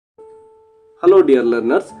Hello dear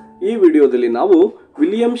learners, ಈ ವಿಡಿಯೋದಲ್ಲಿ ನಾವು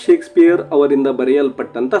ವಿಲಿಯಂ ಶೇಕ್ಸ್ಪಿಯರ್ ಅವರಿಂದ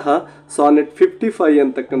ಬರೆಯಲ್ಪಟ್ಟಂತಹ ಸಾನೆಟ್ 55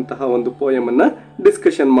 ಅಂತಕ್ಕಂತಹ ಒಂದು ಪೋಯಮನ್ನು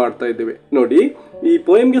ಡಿಸ್ಕಷನ್ ಮಾಡ್ತಾ ಇದ್ದೇವೆ. ನೋಡಿ, ಈ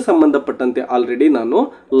ಪೋಯಮ್ಗೆ ಸಂಬಂಧಪಟ್ಟಂತೆ ಆಲ್ರೆಡಿ ನಾನು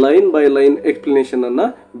ಲೈನ್ ಬೈ ಲೈನ್ ಎಕ್ಸ್ಪ್ಲನೇಷನ್ ಅನ್ನು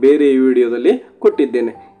ಬೇರೆ ವಿಡಿಯೋದಲ್ಲಿ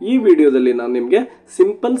ಕೊಟ್ಟಿದ್ದೇನೆ. ಈ ವಿಡಿಯೋದಲ್ಲಿ ನಾನು ನಿಮಗೆ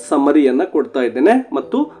ಸಿಂಪಲ್ ಸಮರಿಯನ್ನು ಕೊಡ್ತಾ ಇದ್ದೇನೆ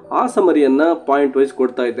ಮತ್ತು ಆ ಸಮರಿಯನ್ನು ಪಾಯಿಂಟ್ ವೈಸ್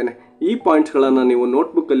ಕೊಡ್ತಾ ಇದ್ದೇನೆ. ಈ ಪಾಯಿಂಟ್ಸ್ಗಳನ್ನು ನೀವು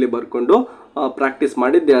ನೋಟ್ಬುಕ್ಕಲ್ಲಿ ಬರ್ಕೊಂಡು ಪ್ರಾಕ್ಟೀಸ್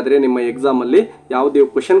ಮಾಡಿದ್ದೆ ಆದರೆ ನಿಮ್ಮ ಎಕ್ಸಾಮಲ್ಲಿ ಯಾವುದೇ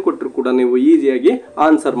ಕ್ವೆಶನ್ ಕೊಟ್ಟರು ಕೂಡ ನೀವು ಈಸಿಯಾಗಿ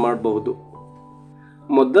ಆನ್ಸರ್ ಮಾಡಬಹುದು.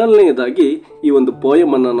 ಮೊದಲನೆಯದಾಗಿ ಈ ಒಂದು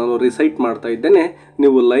ಪೋಯಮನ್ನು ನಾನು ರಿಸೈಟ್ ಮಾಡ್ತಾ ಇದ್ದೇನೆ.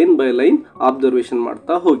 ನೀವು ಲೈನ್ ಬೈ ಲೈನ್ ಅಬ್ಸರ್ವೇಷನ್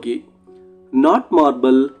ಮಾಡ್ತಾ ಹೋಗಿ. Not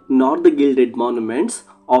marble not the gilded monuments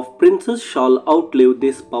of princess shawl ಔಟ್ಲಿವ್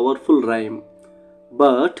this powerful rhyme,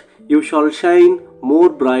 but you shall shine more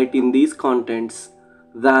bright in these contents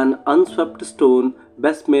than unswept stone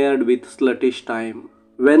besmeared with sluttish time.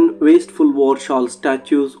 When wasteful war shall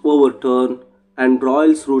statues overturn and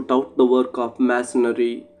broils root out the work of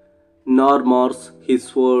masonry, nor Mars his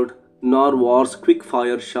sword, nor war's quick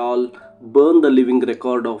fire shall burn the living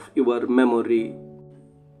record of your memory.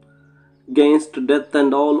 'Gainst death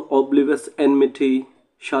and all oblivious enmity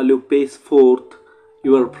shall you pace forth,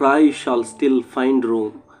 your prize shall still find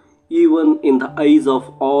room, even in the eyes of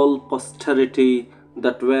all posterity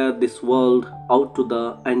that wear this world out to the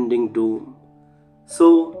ending doom. So,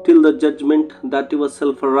 till the judgment that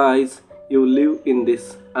yourself arise, you live in this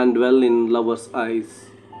and dwell in lovers' eyes.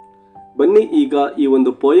 ಬನ್ನಿ, ಈಗ ಈ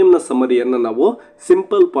ಒಂದು ಪೋಯಮ್ನ ಸಮರಿಯನ್ನು ನಾವು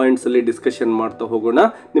simple ಪಾಯಿಂಟ್ಸಲ್ಲಿ discussion ಮಾಡ್ತಾ ಹೋಗೋಣ.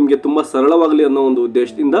 ನಿಮಗೆ ತುಂಬ ಸರಳವಾಗಲಿ ಅನ್ನೋ ಒಂದು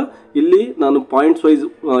ಉದ್ದೇಶದಿಂದ ಇಲ್ಲಿ ನಾನು ಪಾಯಿಂಟ್ಸ್ ವೈಸ್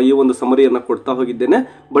ಈ ಒಂದು ಸಮರಿಯನ್ನು ಕೊಡ್ತಾ ಹೋಗಿದ್ದೇನೆ.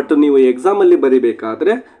 ಬಟ್ ನೀವು ಎಕ್ಸಾಮಲ್ಲಿ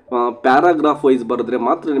ಬರೀಬೇಕಾದ್ರೆ ಪ್ಯಾರಾಗ್ರಾಫ್ ವೈಸ್ ಬರೆದ್ರೆ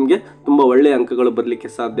ಮಾತ್ರ ನಿಮಗೆ ತುಂಬ ಒಳ್ಳೆಯ ಅಂಕಗಳು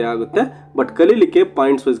ಬರಲಿಕ್ಕೆ ಸಾಧ್ಯ ಆಗುತ್ತೆ. ಬಟ್ ಕಲೀಲಿಕ್ಕೆ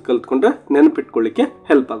ಪಾಯಿಂಟ್ಸ್ ವೈಸ್ ಕಲ್ತ್ಕೊಂಡ್ರೆ ನೆನಪಿಟ್ಕೊಳ್ಳಿಕ್ಕೆ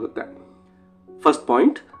ಹೆಲ್ಪ್ ಆಗುತ್ತೆ. First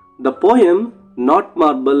point, the poem Not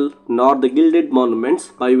Marble Nor the Gilded Monuments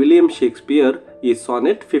by William Shakespeare is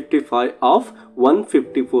Sonnet 55 of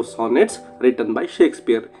 154 sonnets written by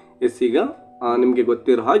Shakespeare. ಈಗ ನಿಮಗೆ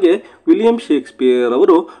ಗೊತ್ತಿರೋ ಹಾಗೆ ವಿಲಿಯಂ ಶೇಕ್ಸ್ಪಿಯರ್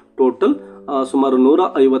ಅವರು ಟೋಟಲ್ ಸುಮಾರು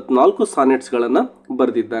 154 ಸಾನೆಟ್ಸ್ಗಳನ್ನು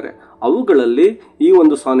ಬರೆದಿದ್ದಾರೆ. ಅವುಗಳಲ್ಲಿ ಈ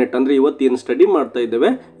ಒಂದು ಸಾನೆಟ್ ಅಂದರೆ ಇವತ್ತೇನು ಸ್ಟಡಿ ಮಾಡ್ತಾ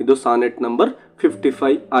ಇದ್ದೇವೆ ಇದು ಸಾನೆಟ್ ನಂಬರ್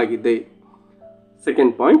 55 ಆಗಿದೆ.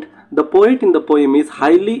 Second point, the poet in the poem is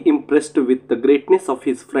highly impressed with the greatness of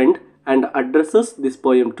his friend and addresses this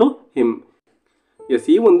poem to him. S,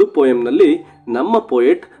 ಈ ಒಂದು ಪೋಯಮ್ನಲ್ಲಿ ನಮ್ಮ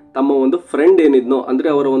ಪೋಯೆಟ್ ತಮ್ಮ ಒಂದು ಫ್ರೆಂಡ್ ಏನಿದ್ನೋ ಅಂದರೆ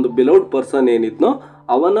ಅವರ ಒಂದು ಬಿಲೌಡ್ ಪರ್ಸನ್ ಏನಿದ್ನೋ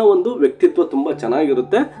ಅವನ ಒಂದು ವ್ಯಕ್ತಿತ್ವ ತುಂಬ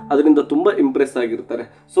ಚೆನ್ನಾಗಿರುತ್ತೆ, ಅದರಿಂದ ತುಂಬ ಇಂಪ್ರೆಸ್ ಆಗಿರ್ತಾರೆ.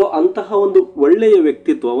 ಸೊ ಅಂತಹ ಒಂದು ಒಳ್ಳೆಯ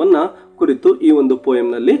ವ್ಯಕ್ತಿತ್ವವನ್ನು ಕುರಿತು ಈ ಒಂದು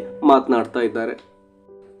ಪೋಯಮ್ನಲ್ಲಿ ಮಾತನಾಡ್ತಾ ಇದ್ದಾರೆ.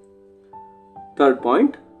 Third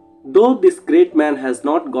point, though this great man has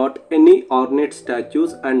not got any ornate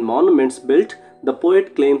statues and monuments built, the poet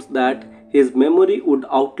claims that his memory would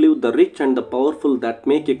outlive the rich and the powerful that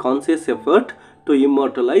make a conscious effort to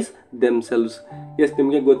immortalize themselves. S,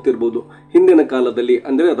 ನಿಮಗೆ ಗೊತ್ತಿರ್ಬೋದು ಹಿಂದಿನ ಕಾಲದಲ್ಲಿ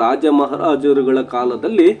ಅಂದರೆ ರಾಜ ಮಹಾರಾಜರುಗಳ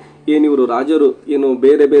ಕಾಲದಲ್ಲಿ ಏನಿವರು ರಾಜರು ಏನು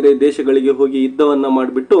ಬೇರೆ ಬೇರೆ ದೇಶಗಳಿಗೆ ಹೋಗಿ ಯುದ್ಧವನ್ನು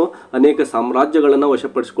ಮಾಡಿಬಿಟ್ಟು ಅನೇಕ ಸಾಮ್ರಾಜ್ಯಗಳನ್ನು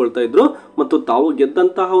ವಶಪಡಿಸ್ಕೊಳ್ತಾ ಇದ್ರು ಮತ್ತು ತಾವು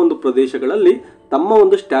ಗೆದ್ದಂತಹ ಒಂದು ಪ್ರದೇಶಗಳಲ್ಲಿ ತಮ್ಮ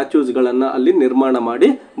ಒಂದು ಸ್ಟ್ಯಾಚ್ಯೂಸ್ಗಳನ್ನು ಅಲ್ಲಿ ನಿರ್ಮಾಣ ಮಾಡಿ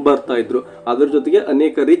ಬರ್ತಾ ಇದ್ರು. ಅದರ ಜೊತೆಗೆ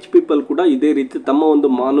ಅನೇಕ ರಿಚ್ ಪೀಪಲ್ ಕೂಡ ಇದೇ ರೀತಿ ತಮ್ಮ ಒಂದು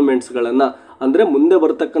ಮಾನ್ಯುಮೆಂಟ್ಸ್ಗಳನ್ನು ಅಂದರೆ ಮುಂದೆ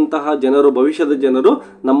ಬರ್ತಕ್ಕಂತಹ ಜನರು, ಭವಿಷ್ಯದ ಜನರು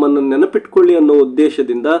ನಮ್ಮನ್ನು ನೆನಪಿಟ್ಕೊಳ್ಳಿ ಅನ್ನೋ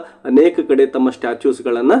ಉದ್ದೇಶದಿಂದ ಅನೇಕ ಕಡೆ ತಮ್ಮ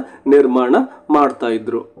ಸ್ಟ್ಯಾಚ್ಯೂಸ್ಗಳನ್ನು ನಿರ್ಮಾಣ ಮಾಡ್ತಾ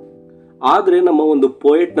ಇದ್ರು. ಆದರೆ ನಮ್ಮ ಒಂದು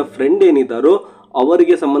ಪೋಯೆಟ್ನ ಫ್ರೆಂಡ್ ಏನಿದ್ದಾರೋ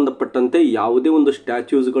ಅವರಿಗೆ ಸಂಬಂಧಪಟ್ಟಂತೆ ಯಾವುದೇ ಒಂದು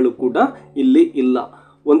ಸ್ಟ್ಯಾಚ್ಯೂಸ್ಗಳು ಕೂಡ ಇಲ್ಲಿ ಇಲ್ಲ.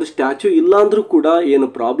 ಒಂದು ಸ್ಟ್ಯಾಚ್ಯೂ ಇಲ್ಲ ಅಂದರೂ ಕೂಡ ಏನು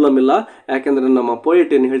ಪ್ರಾಬ್ಲಮ್ ಇಲ್ಲ. ಯಾಕೆಂದರೆ ನಮ್ಮ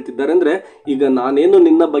ಪೋಯೆಟ್ ಏನು ಹೇಳ್ತಿದ್ದಾರೆ ಅಂದರೆ, ಈಗ ನಾನೇನು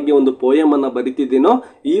ನಿನ್ನ ಬಗ್ಗೆ ಒಂದು ಪೋಯಮನ್ನು ಬರಿತಿದ್ದೀನೋ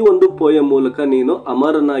ಈ ಒಂದು ಪೋಯಮ್ ಮೂಲಕ ನೀನು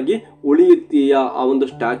ಅಮರನಾಗಿ ಉಳಿಯುತ್ತೀಯ. ಆ ಒಂದು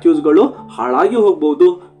ಸ್ಟ್ಯಾಚ್ಯೂಸ್ಗಳು ಹಾಳಾಗಿ ಹೋಗ್ಬೋದು,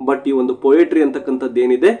 ಬಟ್ ಈ ಒಂದು ಪೋಯೆಟ್ರಿ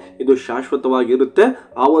ಅಂತಕ್ಕಂಥದ್ದೇನಿದೆ ಇದು ಶಾಶ್ವತವಾಗಿರುತ್ತೆ.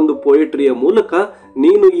 ಆ ಒಂದು ಪೋಯೆಟ್ರಿಯ ಮೂಲಕ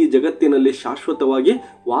ನೀನು ಈ ಜಗತ್ತಿನಲ್ಲಿ ಶಾಶ್ವತವಾಗಿ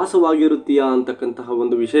ವಾಸವಾಗಿರುತ್ತೀಯಾ ಅಂತಕ್ಕಂತಹ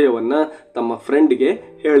ಒಂದು ವಿಷಯವನ್ನು ತಮ್ಮ ಫ್ರೆಂಡ್ಗೆ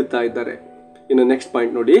ಹೇಳ್ತಾ ಇದ್ದಾರೆ. ಇನ್ನು ನೆಕ್ಸ್ಟ್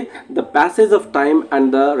ಪಾಯಿಂಟ್ ನೋಡಿ, the passage of time and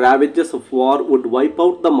the ರ್ಯಾವೇಜಸ್ of war wood wipe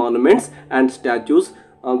out the monuments and statues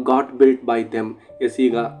got built by them. S,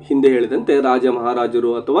 ಈಗ ಹಿಂದೆ ಹೇಳಿದಂತೆ ರಾಜ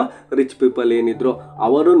ಮಹಾರಾಜರು ಅಥವಾ ರಿಚ್ ಪೀಪಲ್ ಏನಿದ್ರು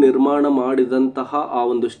ಅವರು ನಿರ್ಮಾಣ ಮಾಡಿದಂತಹ ಆ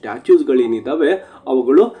ಒಂದು ಸ್ಟ್ಯಾಚ್ಯೂಸ್ಗಳೇನಿದ್ದಾವೆ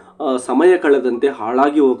ಅವುಗಳು ಸಮಯ ಕಳೆದಂತೆ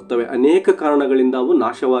ಹಾಳಾಗಿ ಹೋಗ್ತವೆ. ಅನೇಕ ಕಾರಣಗಳಿಂದ ಅವು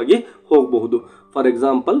ನಾಶವಾಗಿ ಹೋಗಬಹುದು. ಫಾರ್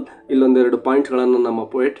ಎಕ್ಸಾಂಪಲ್ ಇಲ್ಲೊಂದೆರಡು ಪಾಯಿಂಟ್ಗಳನ್ನು ನಮ್ಮ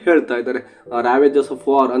ಪೋಯೆಟ್ ಹೇಳ್ತಾ ಇದ್ದಾರೆ. ರ್ಯಾವೇಜಸ್ ಆಫ್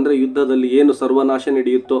ವಾರ್ ಅಂದರೆ ಯುದ್ಧದಲ್ಲಿ ಏನು ಸರ್ವನಾಶ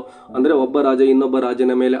ನಡೆಯುತ್ತೋ, ಅಂದರೆ ಒಬ್ಬ ರಾಜ ಇನ್ನೊಬ್ಬ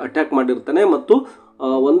ರಾಜನ ಮೇಲೆ ಅಟ್ಯಾಕ್ ಮಾಡಿರ್ತಾನೆ ಮತ್ತು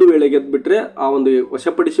ಒಂದು ವೇಳೆ ಗೆದ್ದುಬಿಟ್ರೆ ಆ ಒಂದು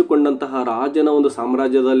ವಶಪಡಿಸಿಕೊಂಡಂತಹ ರಾಜನ ಒಂದು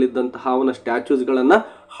ಸಾಮ್ರಾಜ್ಯದಲ್ಲಿದ್ದಂತಹ ಅವನ ಸ್ಟ್ಯಾಚ್ಯೂಸ್ಗಳನ್ನು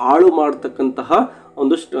ಹಾಳು ಮಾಡ್ತಕ್ಕಂತಹ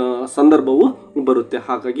ಒಂದು ಸಂದರ್ಭವು ಬರುತ್ತೆ.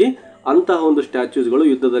 ಹಾಗಾಗಿ ಅಂತಹ ಒಂದು ಸ್ಟ್ಯಾಚ್ಯೂಸ್ಗಳು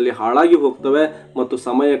ಯುದ್ಧದಲ್ಲಿ ಹಾಳಾಗಿ ಹೋಗ್ತವೆ ಮತ್ತು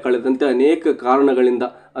ಸಮಯ ಕಳೆದಂತೆ ಅನೇಕ ಕಾರಣಗಳಿಂದ,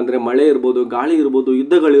 ಅಂದರೆ ಮಳೆ ಇರ್ಬೋದು, ಗಾಳಿ ಇರ್ಬೋದು,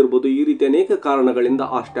 ಯುದ್ಧಗಳಿರ್ಬೋದು, ಈ ರೀತಿ ಅನೇಕ ಕಾರಣಗಳಿಂದ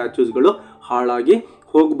ಆ ಸ್ಟ್ಯಾಚ್ಯೂಸ್ಗಳು ಹಾಳಾಗಿ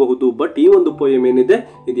ಹೋಗಬಹುದು. ಬಟ್ ಈ ಒಂದು ಪೋಯಮ್ ಏನಿದೆ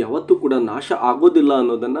ಇದು ಯಾವತ್ತೂ ಕೂಡ ನಾಶ ಆಗೋದಿಲ್ಲ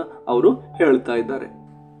ಅನ್ನೋದನ್ನು ಅವರು ಹೇಳ್ತಾ ಇದ್ದಾರೆ.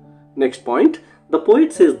 Next point, the poet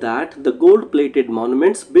says that the gold-plated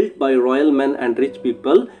monuments built by royal men and rich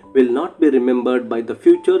people will not be remembered by the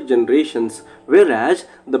future generations, whereas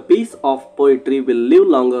the piece of poetry will live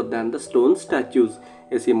longer than the stone statues.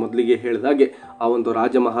 ಈ ಮೊದಲಿಗೆ ಹೇಳಿದಾಗೆ ಆ ಒಂದು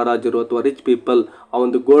ರಾಜ ಮಹಾರಾಜರು ಅಥವಾ rich people ಆ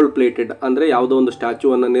ಒಂದು gold plated ಅಂದರೆ ಯಾವುದೋ ಒಂದು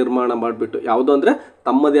ಸ್ಟ್ಯಾಚ್ಯೂವನ್ನು ನಿರ್ಮಾಣ ಮಾಡಿಬಿಟ್ಟು, ಯಾವುದೋ ಅಂದರೆ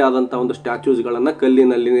ತಮ್ಮದೇ ಆದಂಥ ಒಂದು ಸ್ಟ್ಯಾಚ್ಯೂಸ್ಗಳನ್ನು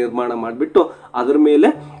ಕಲ್ಲಿನಲ್ಲಿ ನಿರ್ಮಾಣ ಮಾಡಿಬಿಟ್ಟು ಅದರ ಮೇಲೆ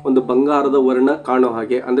ಒಂದು ಬಂಗಾರದ ವರ್ಣ ಕಾಣೋ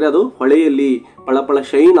ಹಾಗೆ, ಅಂದರೆ ಅದು ಹೊಳೆಯಲ್ಲಿ ಪಳಪಳ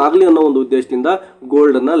ಶೈನ್ ಆಗಲಿ ಅನ್ನೋ ಒಂದು ಉದ್ದೇಶದಿಂದ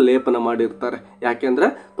ಗೋಲ್ಡನ್ನು ಲೇಪನ ಮಾಡಿರ್ತಾರೆ. ಯಾಕೆಂದರೆ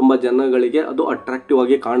ತುಂಬ ಜನಗಳಿಗೆ ಅದು ಅಟ್ರಾಕ್ಟಿವ್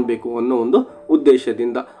ಆಗಿ ಕಾಣಬೇಕು ಅನ್ನೋ ಒಂದು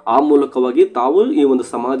ಉದ್ದೇಶದಿಂದ, ಆ ಮೂಲಕವಾಗಿ ತಾವು ಈ ಒಂದು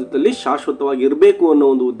ಸಮಾಜದಲ್ಲಿ ಶಾಶ್ವತವಾಗಿ ಇರಬೇಕು ಅನ್ನೋ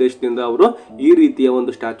ಒಂದು ಉದ್ದೇಶದಿಂದ ಅವರು ಈ ರೀತಿಯ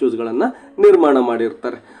ಒಂದು ಸ್ಟ್ಯಾಚ್ಯೂಸ್ಗಳನ್ನು ನಿರ್ಮಾಣ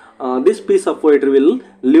ಮಾಡಿರ್ತಾರೆ. This piece of poetry will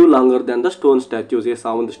live longer than the stone statues.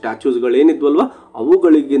 ಆ ಒಂದು ಸ್ಟ್ಯಾಚ್ಯೂಸ್ಗಳೇನಿದ್ವಲ್ವ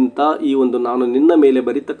ಅವುಗಳಿಗಿಂತ ಈ ಒಂದು ನಾನು ನಿನ್ನ ಮೇಲೆ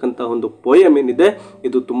ಬರೀತಕ್ಕಂತಹ ಒಂದು ಪೋಯಮ್ ಏನಿದೆ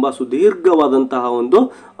ಇದು ತುಂಬ ಸುದೀರ್ಘವಾದಂತಹ ಒಂದು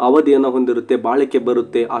ಅವಧಿಯನ್ನು ಹೊಂದಿರುತ್ತೆ, ಬಾಳಿಕೆ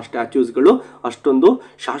ಬರುತ್ತೆ. ಆ ಸ್ಟ್ಯಾಚ್ಯೂಸ್ಗಳು ಅಷ್ಟೊಂದು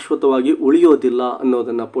ಶಾಶ್ವತವಾಗಿ ಉಳಿಯೋದಿಲ್ಲ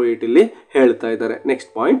ಅನ್ನೋದನ್ನು ಪೋಯಟ್ ಇಲ್ಲಿ ಹೇಳ್ತಾ ಇದ್ದಾರೆ.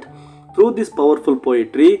 Next point, through this powerful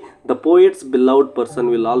poetry the poet's beloved person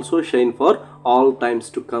will also shine for all times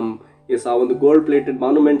to come. ಆ ಒಂದು ಗೋಲ್ಡ್ ಪ್ಲೇಟೆಡ್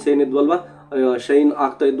ಮಾನ್ಯುಮೆಂಟ್ಸ್ ಏನಿದ್ವಲ್ವ ಶೈನ್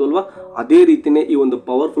ಆಗ್ತಾ ಇದ್ವಲ್ವ ಅದೇ ರೀತಿಯೇ ಈ ಒಂದು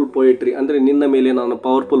ಪವರ್ಫುಲ್ ಪೋಯಟ್ರಿ, ಅಂದರೆ ನಿನ್ನ ಮೇಲೆ ನಾನು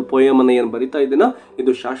ಪವರ್ಫುಲ್ ಪೋಯಮನ್ನು ಏನು ಬರಿತಾ ಇದ್ದೀನೋ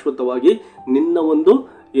ಇದು ಶಾಶ್ವತವಾಗಿ ನಿನ್ನ ಒಂದು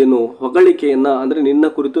ಏನು ಹೊಗಳಿಕೆಯನ್ನು, ಅಂದರೆ ನಿನ್ನ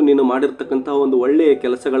ಕುರಿತು ನೀನು ಮಾಡಿರ್ತಕ್ಕಂತಹ ಒಂದು ಒಳ್ಳೆಯ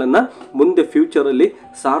ಕೆಲಸಗಳನ್ನು ಮುಂದೆ ಫ್ಯೂಚರಲ್ಲಿ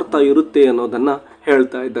ಸಾರ್ತಾ ಇರುತ್ತೆ ಅನ್ನೋದನ್ನು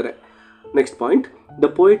ಹೇಳ್ತಾ ಇದ್ದಾರೆ. Next point, the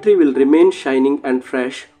poetry will remain shining and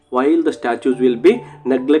fresh while the statues will be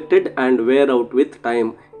neglected and wear out with time.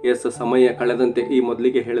 ಸಮಯ ಕಳೆದಂತೆ ಈ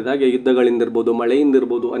ಮೊದಲಿಗೆ ಹೇಳಿದಾಗೆ ಯುದ್ಧಗಳಿಂದಿರ್ಬೋದು,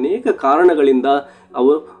 ಮಳೆಯಿಂದಿರ್ಬೋದು, ಅನೇಕ ಕಾರಣಗಳಿಂದ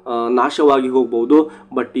ಅವು ನಾಶವಾಗಿ ಹೋಗ್ಬೋದು.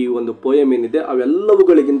 ಬಟ್ ಈ ಒಂದು ಪೋಯಮ್ ಏನಿದೆ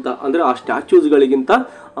ಅವೆಲ್ಲವುಗಳಿಗಿಂತ, ಅಂದರೆ ಆ ಸ್ಟ್ಯಾಚ್ಯೂಸ್ಗಳಿಗಿಂತ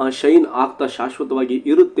ಶೈನ್ ಆಗ್ತಾ ಶಾಶ್ವತವಾಗಿ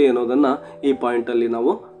ಇರುತ್ತೆ ಅನ್ನೋದನ್ನು ಈ ಪಾಯಿಂಟಲ್ಲಿ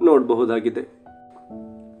ನಾವು ನೋಡಬಹುದಾಗಿದೆ.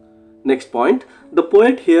 Next point, the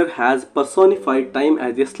poet here has ಪರ್ಸೋನಿಫೈಡ್ time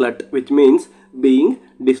as A slut which means being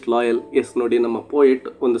ಡಿಸ್ಲಾಯಲ್. ನೋಡಿ, ನಮ್ಮ ಪೋಯೆಟ್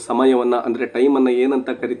ಒಂದು ಸಮಯವನ್ನು ಅಂದರೆ ಟೈಮನ್ನು ಏನಂತ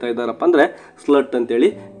ಕರಿತಾ ಇದ್ದಾರಪ್ಪ ಅಂದರೆ ಸ್ಲಟ್ ಅಂತೇಳಿ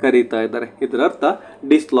ಕರೀತಾ ಇದ್ದಾರೆ. ಇದರ ಅರ್ಥ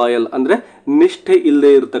ಡಿಸ್ಲಾಯಲ್ ಅಂದರೆ ನಿಷ್ಠೆ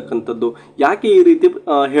ಇಲ್ಲದೆ ಇರತಕ್ಕಂಥದ್ದು. ಯಾಕೆ ಈ ರೀತಿ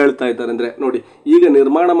ಹೇಳ್ತಾ ಇದ್ದಾರೆ ಅಂದರೆ ನೋಡಿ, ಈಗ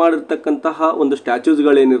ನಿರ್ಮಾಣ ಮಾಡಿರ್ತಕ್ಕಂತಹ ಒಂದು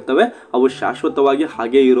ಸ್ಟ್ಯಾಚ್ಯೂಸ್ಗಳೇನಿರ್ತವೆ ಅವು ಶಾಶ್ವತವಾಗಿ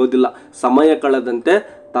ಹಾಗೇ ಇರೋದಿಲ್ಲ. ಸಮಯ ಕಳೆದಂತೆ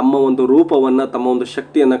ತಮ್ಮ ಒಂದು ರೂಪವನ್ನು, ತಮ್ಮ ಒಂದು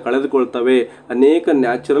ಶಕ್ತಿಯನ್ನು ಕಳೆದುಕೊಳ್ತವೆ. ಅನೇಕ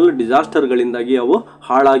ನ್ಯಾಚುರಲ್ ಡಿಸಾಸ್ಟರ್ಗಳಿಂದಾಗಿ ಅವು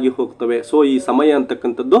ಹಾಳಾಗಿ ಹೋಗ್ತವೆ. ಸೊ ಈ ಸಮಯ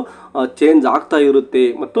ಅಂತಕ್ಕಂಥದ್ದು ಚೇಂಜ್ ಆಗ್ತಾ ಇರುತ್ತೆ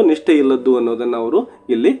ಮತ್ತು ನಿಷ್ಠೆ ಇಲ್ಲದ್ದು ಅನ್ನೋದನ್ನು ಅವರು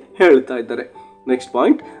ಇಲ್ಲಿ ಹೇಳ್ತಾ ಇದ್ದಾರೆ. Next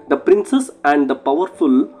point, the princess and the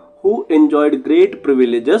powerful who enjoyed great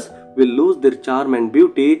privileges will lose there charm and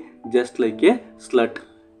beauty just like A slut.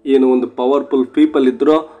 ಏನು ಒಂದು ಪವರ್ಫುಲ್ ಪೀಪಲ್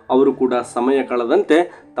ಇದ್ರೋ ಅವರು ಕೂಡ ಸಮಯ ಕಳೆದಂತೆ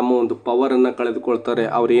ತಮ್ಮ ಒಂದು ಪವರನ್ನು ಕಳೆದುಕೊಳ್ತಾರೆ.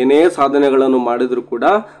 ಅವರು ಏನೇ ಸಾಧನೆಗಳನ್ನು ಮಾಡಿದರೂ ಕೂಡ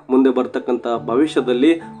ಮುಂದೆ ಬರ್ತಕ್ಕಂಥ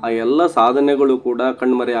ಭವಿಷ್ಯದಲ್ಲಿ ಆ ಎಲ್ಲ ಸಾಧನೆಗಳು ಕೂಡ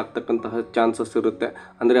ಕಣ್ಮರೆ ಆಗ್ತಕ್ಕಂತಹ ಚಾನ್ಸಸ್ ಇರುತ್ತೆ.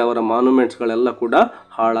 ಅಂದರೆ ಅವರ ಮಾನ್ಯುಮೆಂಟ್ಸ್ಗಳೆಲ್ಲ ಕೂಡ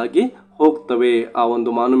ಹಾಳಾಗಿ ಹೋಗ್ತವೆ, ಆ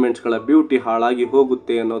ಒಂದು ಮಾನ್ಯುಮೆಂಟ್ಸ್ಗಳ ಬ್ಯೂಟಿ ಹಾಳಾಗಿ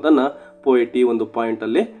ಹೋಗುತ್ತೆ ಅನ್ನೋದನ್ನು ಪೋಯಟ್ ಈ ಒಂದು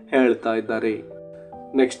ಪಾಯಿಂಟಲ್ಲಿ ಹೇಳ್ತಾ ಇದ್ದಾರೆ.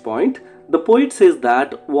 Next point, the poet says that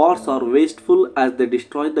wars are wasteful as they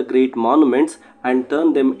destroy the great monuments and turn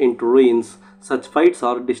them into ruins. Such fights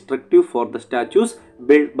are destructive for the statues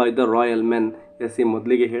built by the royal men. ಈ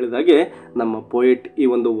ಮೊದಲಿಗೆ ಹೇಳಿದಾಗೆ ನಮ್ಮ poet ಈ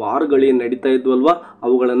ಒಂದು ವಾರ್ಗಳೇನು ನಡೀತಾ ಇದ್ವಲ್ವ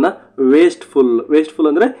ಅವುಗಳನ್ನು wasteful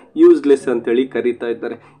ಅಂದರೆ useless ಅಂತೇಳಿ ಕರೀತಾ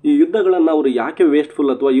ಇದ್ದಾರೆ. ಈ ಯುದ್ಧಗಳನ್ನು ಅವರು ಯಾಕೆ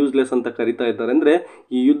ವೇಸ್ಟ್ಫುಲ್ ಅಥವಾ ಯೂಸ್ಲೆಸ್ ಅಂತ ಕರೀತಾ ಇದ್ದಾರೆ ಅಂದರೆ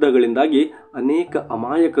ಈ ಯುದ್ಧಗಳಿಂದಾಗಿ ಅನೇಕ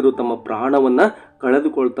ಅಮಾಯಕರು ತಮ್ಮ ಪ್ರಾಣವನ್ನು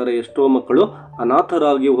ಕಳೆದುಕೊಳ್ತಾರೆ. ಎಷ್ಟೋ ಮಕ್ಕಳು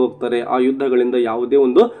ಅನಾಥರಾಗಿ ಹೋಗ್ತಾರೆ. ಆ ಯುದ್ಧಗಳಿಂದ ಯಾವುದೇ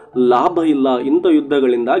ಒಂದು ಲಾಭ ಇಲ್ಲ. ಇಂಥ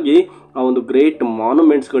ಯುದ್ಧಗಳಿಂದಾಗಿ ಆ ಒಂದು ಗ್ರೇಟ್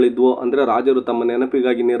ಮಾನ್ಯುಮೆಂಟ್ಸ್ಗಳಿದ್ವೋ, ಅಂದರೆ ರಾಜರು ತಮ್ಮ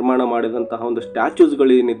ನೆನಪಿಗಾಗಿ ನಿರ್ಮಾಣ ಮಾಡಿದಂತಹ ಒಂದು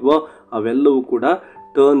ಸ್ಟ್ಯಾಚ್ಯೂಸ್ಗಳೇನಿದ್ವೋ ಅವೆಲ್ಲವೂ ಕೂಡ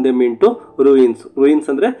ಟರ್ನ್ ದೆಮ್ ಇಂಟು ರೂಯಿನ್ಸ್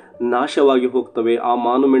ಅಂದರೆ ನಾಶವಾಗಿ ಹೋಗ್ತವೆ. ಆ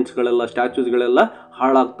ಮಾನ್ಯುಮೆಂಟ್ಸ್ಗಳೆಲ್ಲ, ಸ್ಟ್ಯಾಚ್ಯೂಸ್ಗಳೆಲ್ಲ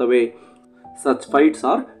ಹಾಳಾಗ್ತವೆ. ಸಚ್ ಫೈಟ್ಸ್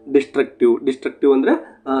ಆರ್ ಡಿಸ್ಟ್ರಕ್ಟಿವ್ ಅಂದರೆ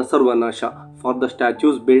ಸರ್ವನಾಶ for the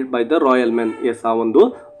statues build by the royal men. ಆ ಒಂದು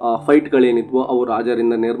ಫೈಟ್ಗಳೇನಿದ್ವೋ ಅವು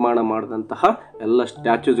ರಾಜರಿಂದ ನಿರ್ಮಾಣ ಮಾಡಿದಂತಹ ಎಲ್ಲ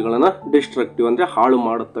ಸ್ಟ್ಯಾಚ್ಯೂಸ್ಗಳನ್ನು ಡಿಸ್ಟ್ರಕ್ಟಿವ್ ಅಂದರೆ ಹಾಳು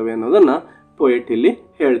ಮಾಡುತ್ತವೆ ಅನ್ನೋದನ್ನು ಪೋಯೆಟ್ ಇಲ್ಲಿ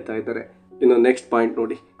ಹೇಳ್ತಾ ಇದ್ದಾರೆ. ಇನ್ನು ನೆಕ್ಸ್ಟ್ ಪಾಯಿಂಟ್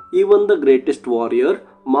ನೋಡಿ, even the greatest warrior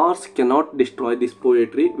Mars cannot destroy this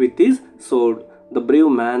poetry with his sword. The brave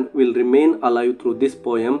man will remain alive through this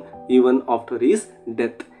poem even after he's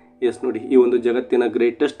death. S ನೋಡಿ, ಈ ಒಂದು ಜಗತ್ತಿನ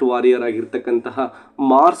ಗ್ರೇಟೆಸ್ಟ್ ವಾರಿಯರ್ ಆಗಿರ್ತಕ್ಕಂತಹ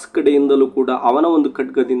ಮಾರ್ಸ್ ಕಡೆಯಿಂದಲೂ ಕೂಡ ಅವನ ಒಂದು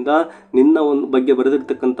ಖಡ್ಗದಿಂದ ನಿನ್ನ ಒಂದು ಬಗ್ಗೆ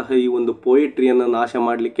ಬರೆದಿರ್ತಕ್ಕಂತಹ ಈ ಒಂದು ಪೋಯಟ್ರಿಯನ್ನು ನಾಶ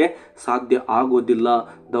ಮಾಡಲಿಕ್ಕೆ ಸಾಧ್ಯ ಆಗೋದಿಲ್ಲ.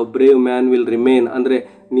 The brave man will remain, ಅಂದರೆ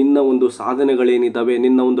ನಿನ್ನ ಒಂದು ಸಾಧನೆಗಳೇನಿದ್ದಾವೆ,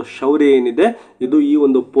 ನಿನ್ನ ಒಂದು ಶೌರ್ಯ ಏನಿದೆ, ಇದು ಈ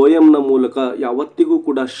ಒಂದು ಪೋಯಂನ ಮೂಲಕ ಯಾವತ್ತಿಗೂ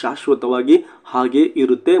ಕೂಡ ಶಾಶ್ವತವಾಗಿ ಹಾಗೆ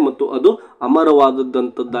ಇರುತ್ತೆ ಮತ್ತು ಅದು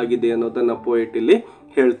ಅಮರವಾದದ್ದಂಥದ್ದಾಗಿದೆ ಅನ್ನೋದನ್ನು ಪೋಯಟ್ ಇಲ್ಲಿ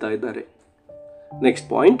ಹೇಳ್ತಾ ಇದ್ದಾರೆ. Next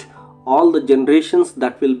point, all the generations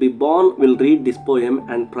that will be born will read this poem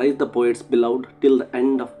and praise the poet's beloved till the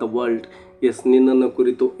end of the world. S, ನಿನ್ನನ್ನು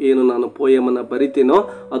ಕುರಿತು ಏನು ನಾನು ಪೋಯಮನ್ನು ಬರಿತೀನೋ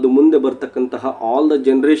ಅದು ಮುಂದೆ ಬರ್ತಕ್ಕಂತಹ ಆಲ್ ದ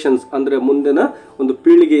ಜನರೇಷನ್ಸ್, ಅಂದರೆ ಮುಂದಿನ ಒಂದು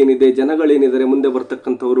ಪೀಳಿಗೆ ಏನಿದೆ, ಜನಗಳೇನಿದ್ದಾರೆ ಮುಂದೆ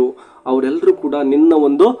ಬರ್ತಕ್ಕಂಥವ್ರು, ಅವರೆಲ್ಲರೂ ಕೂಡ ನಿನ್ನ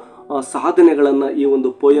ಒಂದು ಸಾಧನೆಗಳನ್ನು ಈ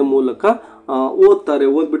ಒಂದು ಪೋಯಂ ಮೂಲಕ ಓದ್ತಾರೆ,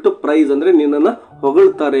 ಓದ್ಬಿಟ್ಟು ಪ್ರೈಸ್ ಅಂದರೆ ನಿನ್ನನ್ನು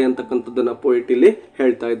ಹೊಗಳ್ತಾರೆ ಅಂತಕ್ಕಂಥದ್ದನ್ನು ಪೋಯಟ್ ಇಲ್ಲಿ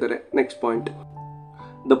ಹೇಳ್ತಾ ಇದ್ದಾರೆ. Next point,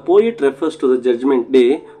 the poet refers to the judgment day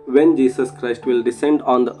when Jesus Christ will descend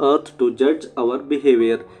on the earth to judge our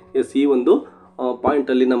behavior. S, ಈ ಒಂದು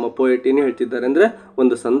ಪಾಯಿಂಟಲ್ಲಿ ನಮ್ಮ ಪೋಯಟ್ ಏನು ಹೇಳ್ತಿದ್ದಾರೆ ಅಂದರೆ,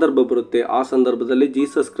 ಒಂದು ಸಂದರ್ಭ ಬರುತ್ತೆ, ಆ ಸಂದರ್ಭದಲ್ಲಿ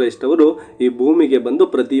ಜೀಸಸ್ ಕ್ರೈಸ್ಟ್ ಅವರು ಈ ಭೂಮಿಗೆ ಬಂದು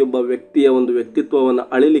ಪ್ರತಿಯೊಬ್ಬ ವ್ಯಕ್ತಿಯ ಒಂದು ವ್ಯಕ್ತಿತ್ವವನ್ನು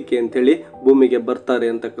ಅಳಿಲಿಕ್ಕೆ ಅಂಥೇಳಿ ಭೂಮಿಗೆ ಬರ್ತಾರೆ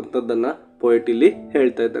ಅಂತಕ್ಕಂಥದ್ದನ್ನು ಪೋಯಟ್ ಇಲ್ಲಿ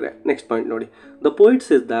ಹೇಳ್ತಾ ಇದ್ದಾರೆ. ನೆಕ್ಸ್ಟ್ ಪಾಯಿಂಟ್ ನೋಡಿ, the poet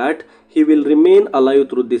says that he will remain alive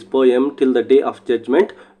through this poem till the day of judgment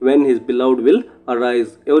when his beloved will arise.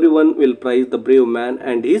 Everyone will praise the brave man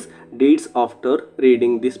and his deeds after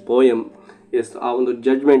reading this poem. S, ಆ ಒಂದು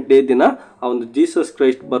judgment day ದಿನ ಆ ಒಂದು Jesus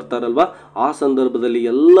Christ ಬರ್ತಾರಲ್ವ, ಆ ಸಂದರ್ಭದಲ್ಲಿ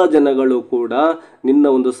ಎಲ್ಲ ಜನಗಳು ಕೂಡ ನಿನ್ನ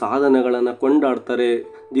ಒಂದು ಸಾಧನೆಗಳನ್ನು ಕೊಂಡಾಡ್ತಾರೆ.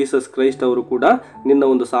 ಜೀಸಸ್ ಕ್ರೈಸ್ಟ್ ಅವರು ಕೂಡ ನಿನ್ನ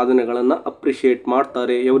ಒಂದು ಸಾಧನೆಗಳನ್ನು ಅಪ್ರಿಷಿಯೇಟ್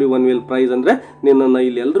ಮಾಡ್ತಾರೆ. ಎವ್ರಿ ಒನ್ ವಿಲ್ ಪ್ರೈಸ್ ಅಂದರೆ ನಿನ್ನನ್ನು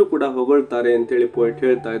ಇಲ್ಲಿ ಎಲ್ಲರೂ ಕೂಡ ಹೊಗಳ್ತಾರೆ ಅಂತೇಳಿ ಪೋಯಟ್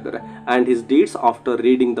ಹೇಳ್ತಾ ಇದ್ದಾರೆ. And his deeds after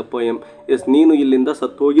reading the poem. S, ನೀನು ಇಲ್ಲಿಂದ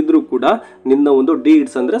ಸತ್ತು ಹೋಗಿದ್ರೂ ಕೂಡ ನಿನ್ನ ಒಂದು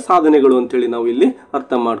ಡೀಡ್ಸ್ ಅಂದರೆ ಸಾಧನೆಗಳು ಅಂತೇಳಿ ನಾವು ಇಲ್ಲಿ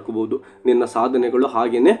ಅರ್ಥ ಮಾಡ್ಕೋಬಹುದು. ನಿನ್ನ ಸಾಧನೆಗಳು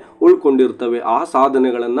ಹಾಗೇನೆ ಉಳ್ಕೊಂಡಿರ್ತವೆ. ಆ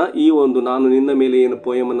ಸಾಧನೆಗಳನ್ನು ಈ ಒಂದು ನಾನು ನಿನ್ನ ಮೇಲೆ ಏನು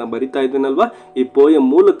ಪೋಯಮನ್ನು ಬರಿತಾ ಇದ್ದೀನಲ್ವ, ಈ ಪೋಯಮ್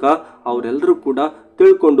ಮೂಲಕ ಅವರೆಲ್ಲರೂ ಕೂಡ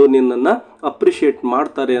ತಿಳ್ಕೊಂಡು ನಿನ್ನನ್ನು ಅಪ್ರಿಷಿಯೇಟ್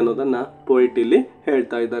ಮಾಡ್ತಾರೆ ಅನ್ನೋದನ್ನು ಪೋಯಟ್ ಇಲ್ಲಿ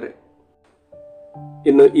ಹೇಳ್ತಾ ಇದ್ದಾರೆ.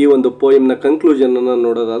 ಇನ್ನು ಈ ಒಂದು ಪೋಯಮ್ನ ಕನ್ಕ್ಲೂಷನ್ ಅನ್ನು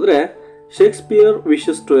ನೋಡೋದಾದ್ರೆ, Shakespeare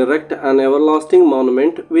wishes to erect an everlasting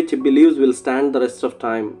monument which he believes will stand the rest of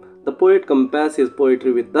time. The poet compares his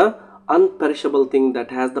poetry with the unperishable thing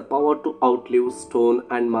that has the power to outlive stone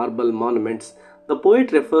and marble monuments. The poet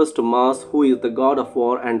refers to Mars, who is the god of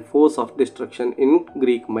war and force of destruction in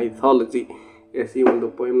Greek mythology. S, ಈ ಒಂದು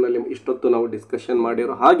ಪೋಯಮ್ನಲ್ಲಿ ಇಷ್ಟೊತ್ತು ನಾವು discussion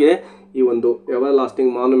ಮಾಡಿರೋ ಹಾಗೆ ಈ ಒಂದು ever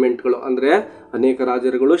lasting ಮಾನ್ಯುಮೆಂಟ್ಗಳು ಅಂದರೆ ಅನೇಕ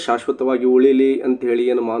ರಾಜರುಗಳು ಶಾಶ್ವತವಾಗಿ ಉಳಿಲಿ ಅಂಥೇಳಿ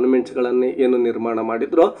ಏನು ಮಾನ್ಯುಮೆಂಟ್ಸ್ಗಳನ್ನೇ ಏನು ನಿರ್ಮಾಣ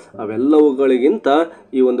ಮಾಡಿದ್ರೋ ಅವೆಲ್ಲವುಗಳಿಗಿಂತ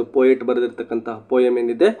ಈ ಒಂದು ಪೋಯೆಟ್ ಬರೆದಿರ್ತಕ್ಕಂತಹ ಪೋಯಮ್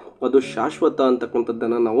ಏನಿದೆ ಅದು ಶಾಶ್ವತ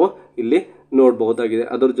ಅಂತಕ್ಕಂಥದ್ದನ್ನು ನಾವು ಇಲ್ಲಿ ನೋಡಬಹುದಾಗಿದೆ.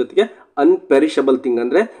 ಅದರ ಜೊತೆಗೆ ಅನ್ಪೆರಿಷಬಲ್ ಥಿಂಗ್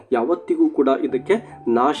ಅಂದರೆ ಯಾವತ್ತಿಗೂ ಕೂಡ ಇದಕ್ಕೆ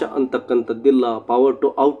ನಾಶ ಅಂತಕ್ಕಂಥದ್ದಿಲ್ಲ. ಪವರ್ ಟು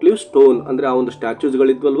ಔಟ್ಲಿವ್ ಸ್ಟೋನ್ ಅಂದರೆ ಆ ಒಂದು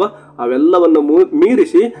ಸ್ಟ್ಯಾಚ್ಯೂಸ್ಗಳಿದ್ವಲ್ವ ಅವೆಲ್ಲವನ್ನು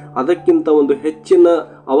ಮೀರಿಸಿ ಅದಕ್ಕಿಂತ ಒಂದು ಹೆಚ್ಚಿನ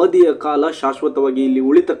ಅವಧಿಯ ಕಾಲ ಶಾಶ್ವತವಾಗಿ ಇಲ್ಲಿ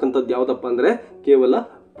ಉಳಿತಕ್ಕಂಥದ್ದು ಯಾವುದಪ್ಪ ಅಂದರೆ ಕೇವಲ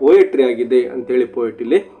ಪೋಯೆಟ್ರಿ ಆಗಿದೆ ಅಂತೇಳಿ ಪೋಯೆಟ್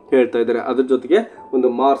ಇಲ್ಲಿ ಹೇಳ್ತಾ ಇದ್ದಾರೆ. ಅದ್ರ ಜೊತೆಗೆ ಒಂದು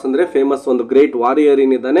ಮಾರ್ಸ್ ಅಂದರೆ ಫೇಮಸ್ ಒಂದು ಗ್ರೇಟ್ ವಾರಿಯರ್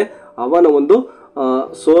ಏನಿದ್ದಾನೆ ಅವನ ಒಂದು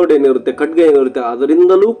ಸೋರ್ಡ್ ಏನಿರುತ್ತೆ, ಖಡ್ಗ ಏನಿರುತ್ತೆ,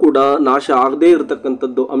 ಅದರಿಂದಲೂ ಕೂಡ ನಾಶ ಆಗದೇ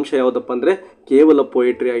ಇರತಕ್ಕಂಥದ್ದು ಅಂಶ ಯಾವುದಪ್ಪ ಅಂದರೆ ಕೇವಲ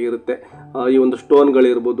ಪೋಯೆಟ್ರಿ ಆಗಿರುತ್ತೆ. ಈ ಒಂದು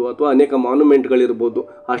ಸ್ಟೋನ್ಗಳಿರ್ಬೋದು ಅಥವಾ ಅನೇಕ ಮಾನ್ಯುಮೆಂಟ್ಗಳಿರ್ಬೋದು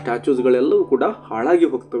ಆ ಸ್ಟ್ಯಾಚ್ಯೂಸ್ಗಳೆಲ್ಲವೂ ಕೂಡ ಹಾಳಾಗಿ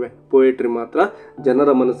ಹೋಗ್ತವೆ. ಪೋಯೆಟ್ರಿ ಮಾತ್ರ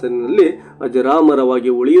ಜನರ ಮನಸ್ಸಿನಲ್ಲಿ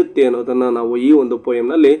ಅಜರಾಮರವಾಗಿ ಉಳಿಯುತ್ತೆ ಅನ್ನೋದನ್ನು ನಾವು ಈ ಒಂದು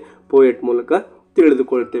ಪೋಯಮ್ನಲ್ಲಿ ಪೋಯೆಟ್ ಮೂಲಕ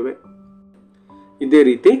ತಿಳಿದುಕೊಳ್ತೇವೆ. ಇದೇ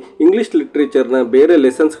ರೀತಿ ಇಂಗ್ಲೀಷ್ ಲಿಟ್ರೇಚರ್ನ ಬೇರೆ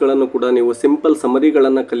ಲೆಸನ್ಸ್ಗಳನ್ನು ಕೂಡ ನೀವು ಸಿಂಪಲ್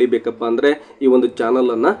ಸಮರಿಗಳನ್ನು ಕಲಿಬೇಕಪ್ಪ ಅಂದರೆ ಈ ಒಂದು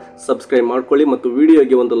ಚಾನಲನ್ನು ಸಬ್ಸ್ಕ್ರೈಬ್ ಮಾಡ್ಕೊಳ್ಳಿ ಮತ್ತು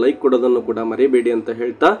ವಿಡಿಯೋಗೆ ಒಂದು ಲೈಕ್ ಕೊಡೋದನ್ನು ಕೂಡ ಮರಿಬೇಡಿ ಅಂತ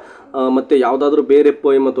ಹೇಳ್ತಾ, ಮತ್ತು ಯಾವುದಾದ್ರೂ ಬೇರೆ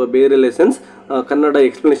ಪೋಯಮ್ ಅಥವಾ ಬೇರೆ ಲೆಸನ್ಸ್ ಕನ್ನಡ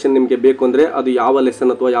ಎಕ್ಸ್ಪ್ಲನೇಷನ್ ನಿಮಗೆ ಬೇಕು ಅಂದರೆ ಅದು ಯಾವ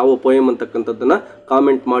ಲೆಸನ್ ಅಥವಾ ಯಾವ ಪೋಯಮ್ ಅಂತಕ್ಕಂಥದ್ದನ್ನು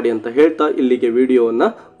ಕಾಮೆಂಟ್ ಮಾಡಿ ಅಂತ ಹೇಳ್ತಾ ಇಲ್ಲಿಗೆ ವಿಡಿಯೋವನ್ನು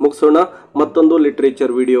ಮುಗಿಸೋಣ. ಮತ್ತೊಂದು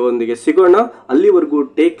ಲಿಟ್ರೇಚರ್ ವಿಡಿಯೋವೊಂದಿಗೆ ಸಿಗೋಣ. ಅಲ್ಲಿವರೆಗೂ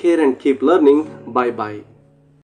take care and keep learning. Bye bye.